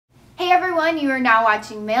everyone, you are now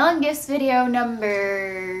watching Mail and Gifts video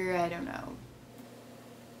number,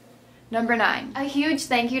 number 9. A huge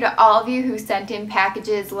thank you to all of you who sent in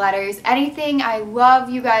packages, letters, anything. I love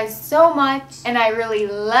you guys so much, and I really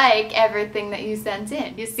like everything that you sent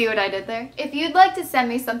in. You see what I did there? If you'd like to send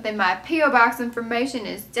me something, my P.O. Box information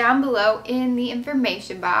is down below in the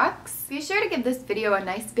information box. Be sure to give this video a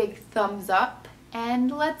nice big thumbs up, and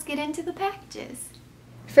let's get into the packages.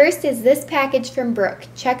 First is this package from Brooke.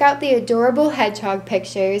 Check out the adorable hedgehog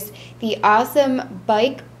pictures, the awesome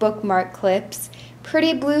bike bookmark clips,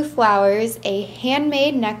 pretty blue flowers, a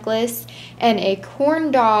handmade necklace, and a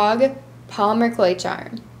corn dog polymer clay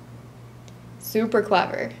charm. Super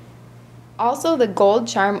clever. Also, the gold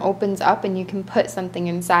charm opens up and you can put something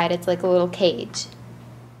inside. It's like a little cage.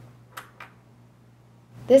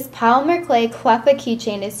 This polymer clay Cleffa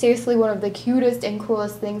keychain is seriously one of the cutest and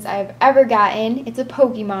coolest things I've ever gotten. It's a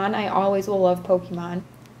Pokemon. I always will love Pokemon.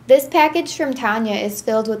 This package from Tanya is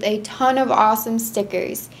filled with a ton of awesome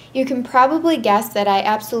stickers. You can probably guess that I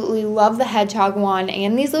absolutely love the hedgehog one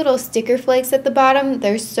and these little sticker flakes at the bottom.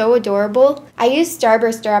 They're so adorable. I use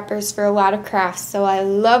Starburst wrappers for a lot of crafts, so I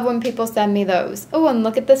love when people send me those. Oh, and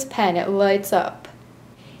look at this pen. It lights up.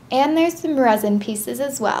 And there's some resin pieces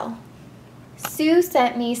as well. Sue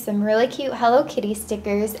sent me some really cute Hello Kitty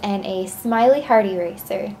stickers and a smiley heart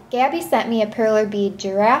eraser. Gabby sent me a perler bead,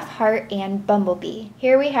 giraffe heart, and bumblebee.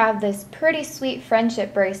 Here we have this pretty sweet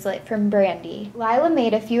friendship bracelet from Brandy. Lila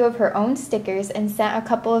made a few of her own stickers and sent a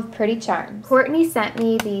couple of pretty charms. Courtney sent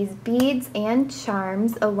me these beads and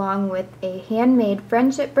charms along with a handmade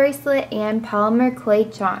friendship bracelet and polymer clay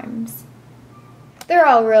charms. They're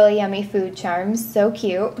all really yummy food charms, so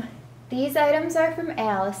cute. These items are from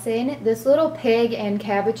Allison. This little pig and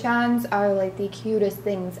cabochons are like the cutest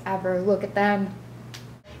things ever. Look at them.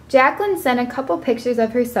 Jacqueline sent a couple pictures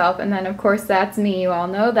of herself, and then of course that's me, you all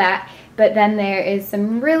know that. But then there is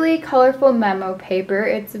some really colorful memo paper.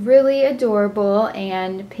 It's really adorable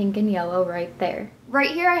and pink and yellow right there.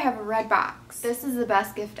 Right here I have a red box. This is the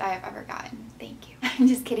best gift I have ever gotten. Thank you. I'm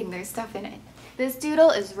just kidding, there's stuff in it. This doodle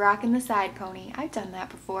is rocking the side pony. I've done that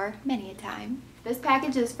before, many a time. This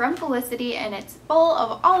package is from Felicity and it's full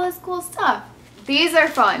of all this cool stuff. These are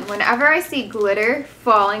fun. Whenever I see glitter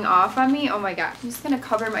falling off on me, oh my god, I'm just gonna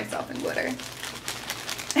cover myself in glitter.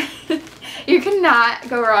 You cannot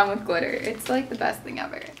go wrong with glitter. It's like the best thing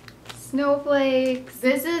ever. Snowflakes.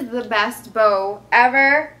 This is the best bow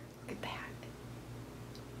ever. Look at that.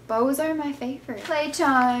 Bows are my favorite. Clay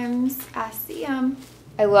charms. I see them.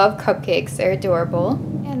 I love cupcakes. They're adorable.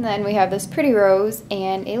 And then we have this pretty rose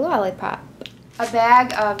and a lollipop. A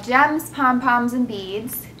bag of gems, pom-poms, and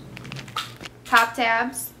beads. Pop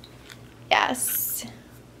tabs. Yes.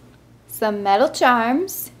 Some metal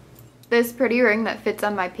charms. This pretty ring that fits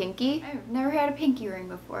on my pinky. I've never had a pinky ring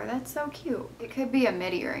before. That's so cute. It could be a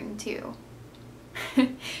midi ring too.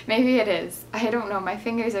 Maybe it is. I don't know. My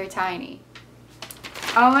fingers are tiny.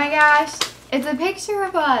 Oh my gosh. It's a picture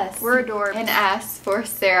of us. We're adorable. An S for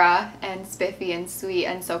Sarah and Spiffy and Sweet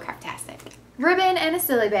and SoCraftastic. Ribbon and a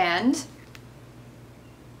silly band.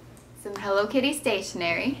 Some Hello Kitty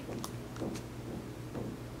stationery,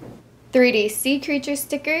 3D sea creature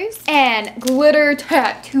stickers, and glitter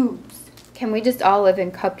tattoos. Can we just all live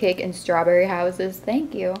in cupcake and strawberry houses?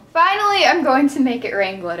 Thank you. Finally, I'm going to make it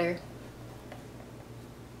rain glitter.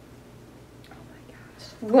 Oh my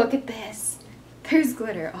gosh. Look at this. There's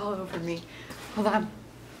glitter all over me. Hold on.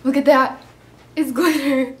 Look at that. It's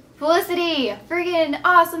glitter. Felicity, friggin'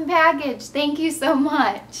 awesome package. Thank you so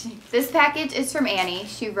much. This package is from Annie.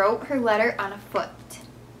 She wrote her letter on a foot.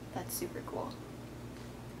 That's super cool.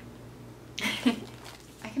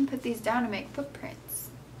 I can put these down to make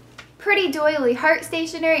footprints. Pretty doily heart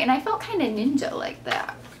stationery, and I felt kind of ninja like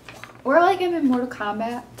that. Or like I'm in Mortal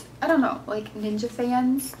Kombat. I don't know, like ninja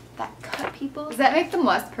fans that cut people. Does that make them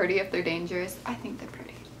less pretty if they're dangerous? I think they're pretty.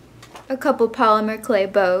 A couple polymer clay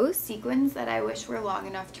bows, sequins that I wish were long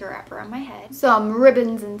enough to wrap around my head, some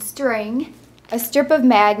ribbons and string, a strip of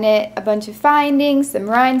magnet, a bunch of findings, some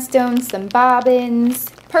rhinestones, some bobbins.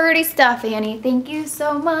 Pretty stuff, Annie. Thank you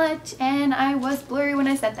so much. And I was blurry when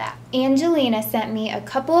I said that. Angelina sent me a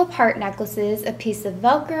couple of heart necklaces, a piece of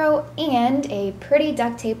Velcro, and a pretty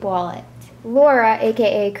duct tape wallet. Laura,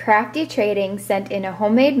 aka Crafty Trading, sent in a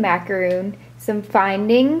homemade macaroon, some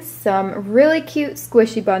findings, some really cute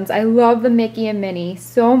squishy buns. I love the Mickey and Minnie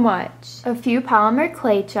so much. A few polymer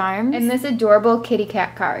clay charms, and this adorable kitty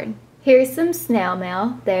cat card. Here's some snail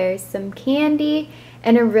mail. There's some candy,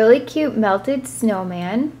 and a really cute melted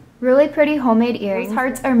snowman. Really pretty homemade earrings. Those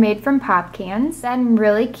hearts are made from pop cans. Then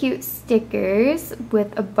really cute stickers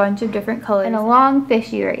with a bunch of different colors and a long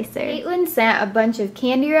fish eraser. Caitlin sent a bunch of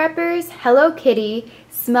candy wrappers, Hello Kitty,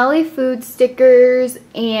 smelly food stickers,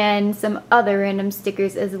 and some other random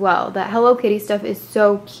stickers as well. That Hello Kitty stuff is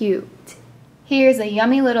so cute. Here's a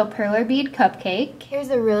yummy little perler bead cupcake.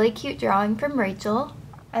 Here's a really cute drawing from Rachel.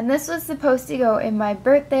 And this was supposed to go in my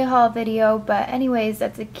birthday haul video, but anyways,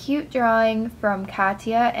 that's a cute drawing from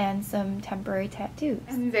Katya and some temporary tattoos.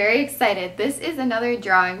 I'm very excited. This is another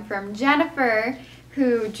drawing from Jennifer,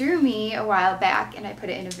 who drew me a while back, and I put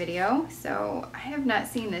it in a video. So I have not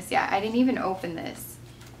seen this yet. I didn't even open this.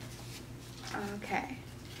 Okay,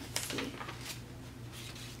 let's see.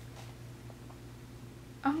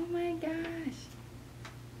 Oh my gosh.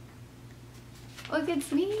 Look,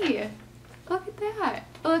 it's me. Look at that.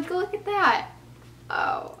 Look at that.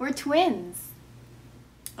 Oh, we're twins.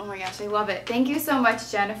 Oh my gosh, I love it. Thank you so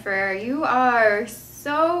much, Jennifer. You are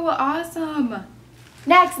so awesome.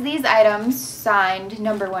 Next, these items signed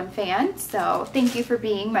 #1 fan. So thank you for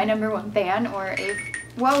being my #1 fan, or a,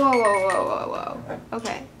 whoa.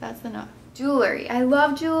 Okay, that's enough. Jewelry. I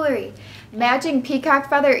love jewelry. Matching peacock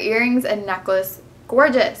feather earrings and necklace.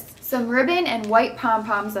 Gorgeous. Some ribbon and white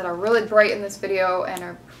pom-poms that are really bright in this video and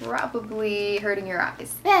are probably hurting your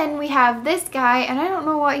eyes. Then we have this guy, and I don't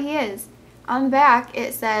know what he is. On the back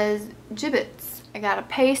it says gibbets. I got a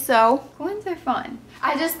peso. Coins are fun.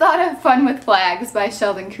 I just thought of Fun with Flags by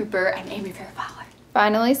Sheldon Cooper and Amy Fair Fowler.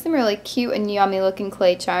 Finally, some really cute and yummy looking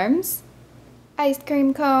clay charms. Ice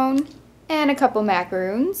cream cone. And a couple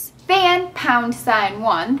macaroons. Fan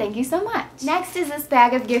 #1, thank you so much. Next is this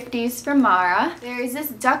bag of gifties from Mara. There is this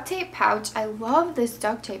duct tape pouch. I love this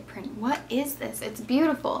duct tape print. What is this? It's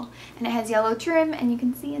beautiful. And it has yellow trim, and you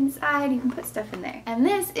can see inside, you can put stuff in there. And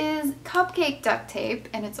this is cupcake duct tape,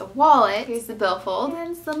 and it's a wallet. Here's the billfold,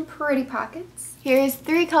 and some pretty pockets. Here's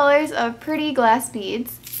 3 colors of pretty glass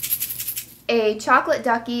beads. A chocolate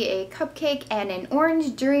ducky, a cupcake, and an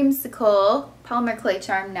orange dreamsicle polymer clay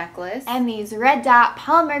charm necklace, and these red dot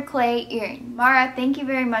polymer clay earrings. Mara, thank you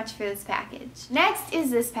very much for this package. Next is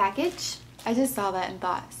this package. I just saw that and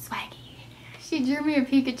thought, swaggy. She drew me a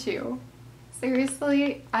Pikachu.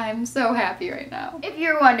 Seriously, I'm so happy right now. If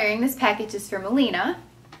you're wondering, this package is from Alina.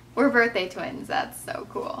 We're birthday twins, that's so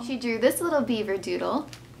cool. She drew this little beaver doodle.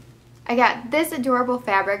 I got this adorable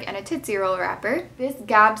fabric and a Tootsie Roll wrapper, this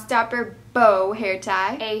gobstopper bow hair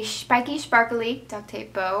tie, a spiky sparkly duct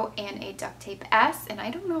tape bow, and a duct tape S. And I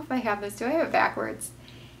don't know if I have this. Do I have it backwards?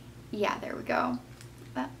 Yeah, there we go.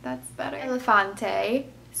 That's better. Elefante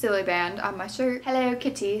silly band on my shirt. Hello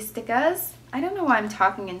Kitty stickers. I don't know why I'm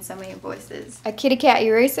talking in so many voices. A kitty cat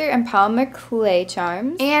eraser and polymer clay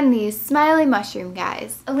charms. And these smiley mushroom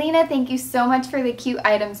guys. Alina, thank you so much for the cute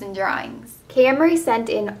items and drawings. Camry sent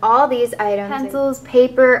in all these items. Pencils,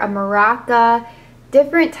 paper, a maraca,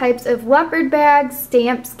 different types of leopard bags,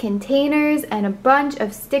 stamps, containers, and a bunch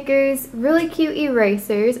of stickers, really cute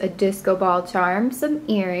erasers, a disco ball charm, some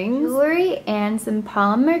earrings, jewelry, and some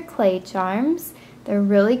polymer clay charms. They're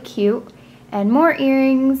really cute. And more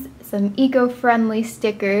earrings, some eco-friendly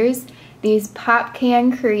stickers, these pop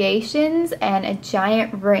can creations, and a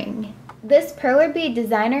giant ring. This perler bead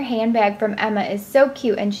designer handbag from Emma is so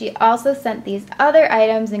cute, and she also sent these other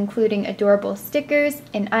items including adorable stickers,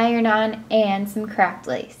 an iron-on, and some craft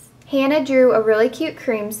lace. Hannah drew a really cute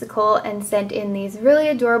creamsicle and sent in these really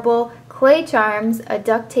adorable clay charms, a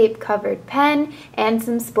duct tape covered pen, and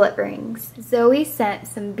some split rings. Zoe sent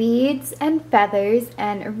some beads and feathers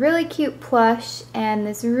and a really cute plush and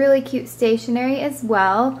this really cute stationery as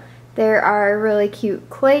well. There are really cute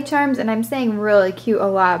clay charms, and I'm saying really cute a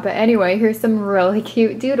lot, but anyway, here's some really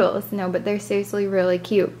cute doodles. No, but they're seriously really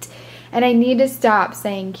cute. And I need to stop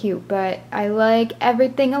saying cute, but I like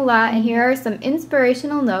everything a lot, and here are some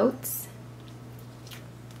inspirational notes.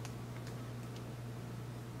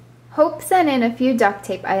 Hope sent in a few duct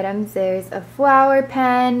tape items. There's a flower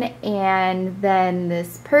pen, and then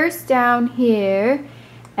this purse down here.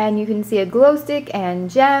 And you can see a glow stick and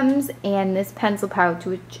gems and this pencil pouch,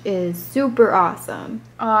 which is super awesome.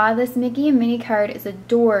 Aw, this Mickey and Minnie card is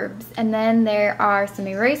adorbs. And then there are some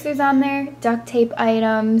erasers on there, duct tape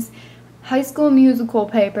items, High School Musical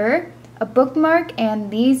paper, a bookmark, and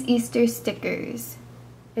these Easter stickers.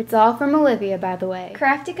 It's all from Olivia, by the way.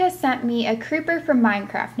 Craftica sent me a creeper from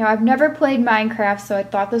Minecraft. Now, I've never played Minecraft, so I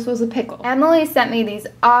thought this was a pickle. Emily sent me these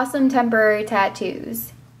awesome temporary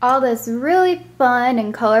tattoos. All this really fun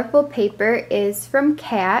and colorful paper is from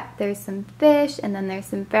Kat. There's some fish, and then there's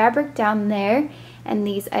some fabric down there. and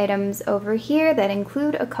these items over here that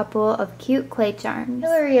include a couple of cute clay charms.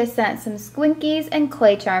 Hillary has sent some squinkies and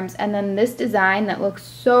clay charms, and then this design that looks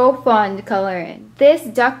so fun to color in. This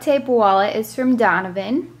duct tape wallet is from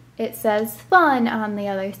Donovan. It says fun on the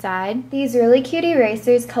other side. These really cute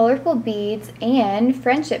erasers, colorful beads, and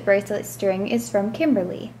friendship bracelet string is from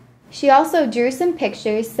Kimberly. She also drew some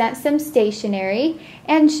pictures, sent some stationery,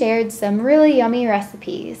 and shared some really yummy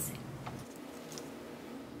recipes.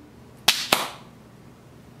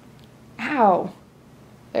 Ow.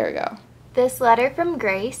 There we go. This letter from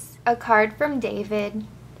Grace, a card from David,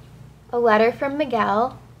 a letter from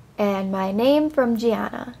Miguel, and my name from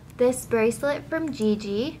Gianna. This bracelet from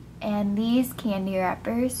Gigi, and these candy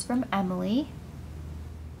wrappers from Emily.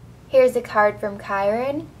 Here's a card from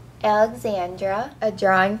Kyron, Alexandra, a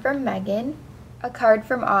drawing from Megan, a card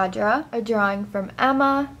from Audra, a drawing from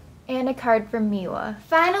Emma, and a card from Miwa.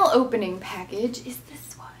 Final opening package is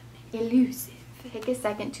this one, Elusive. Take a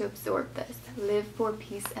second to absorb this. Live for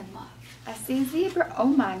peace and love. I see zebra. Oh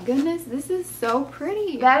my goodness, this is so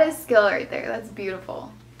pretty. That is skill right there. That's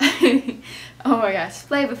beautiful. Oh my gosh.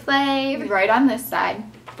 Flavor Flav. Right on this side.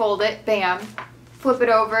 Fold it. Bam. Flip it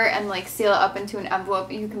over and like seal it up into an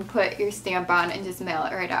envelope you can put your stamp on and just mail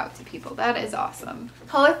it right out to people. That is awesome.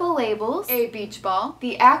 Colorful labels. A beach ball.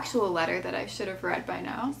 The actual letter that I should have read by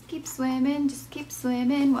now. Just keep swimming. Just keep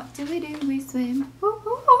swimming. What do? We swim.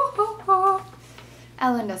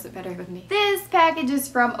 Ellen does it better with me. This package is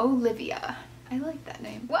from Olivia. I like that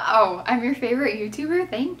name. Wow, I'm your favorite YouTuber.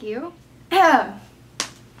 Thank you.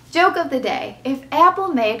 Joke of the day. If Apple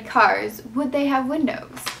made cars, would they have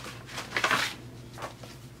windows?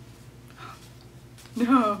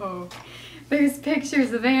 No. There's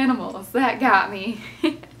pictures of animals. That got me.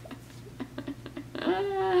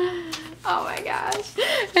 Oh my gosh.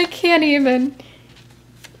 I can't even.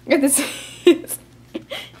 This is...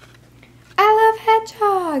 I love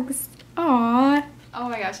hedgehogs. Aww. Oh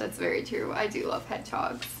my gosh, that's very true. I do love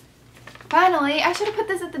hedgehogs. Finally, I should have put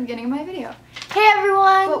this at the beginning of my video. Hey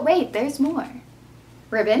everyone! But wait, there's more.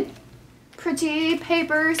 Ribbon. Pretty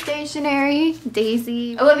paper, stationery,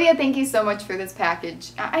 daisy. Olivia, thank you so much for this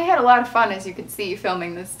package. I had a lot of fun, as you could see,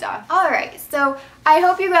 filming this stuff. Alright, so I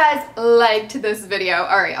hope you guys liked this video.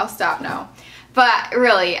 Alright, I'll stop now. But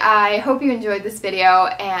really, I hope you enjoyed this video,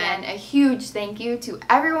 and a huge thank you to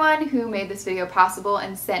everyone who made this video possible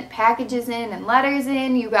and sent packages in and letters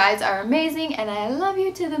in. You guys are amazing, and I love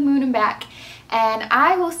you to the moon and back. And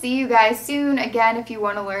I will see you guys soon. Again, if you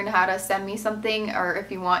want to learn how to send me something, or if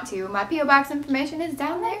you want to, my P.O. Box information is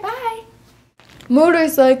down there. Bye!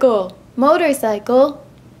 Motorcycle! Motorcycle!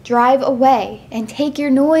 Drive away and take your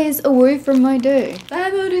noise away from my day. Bye,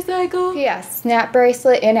 motorcycle. P.S. Snap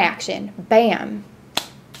bracelet in action. Bam.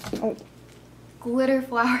 Oh. Glitter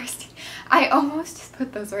flowers. I almost just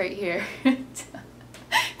put those right here.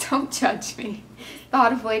 Don't judge me.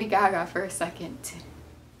 Thought of Lady Gaga for a second.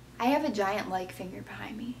 I have a giant like finger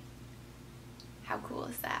behind me. How cool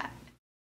is that?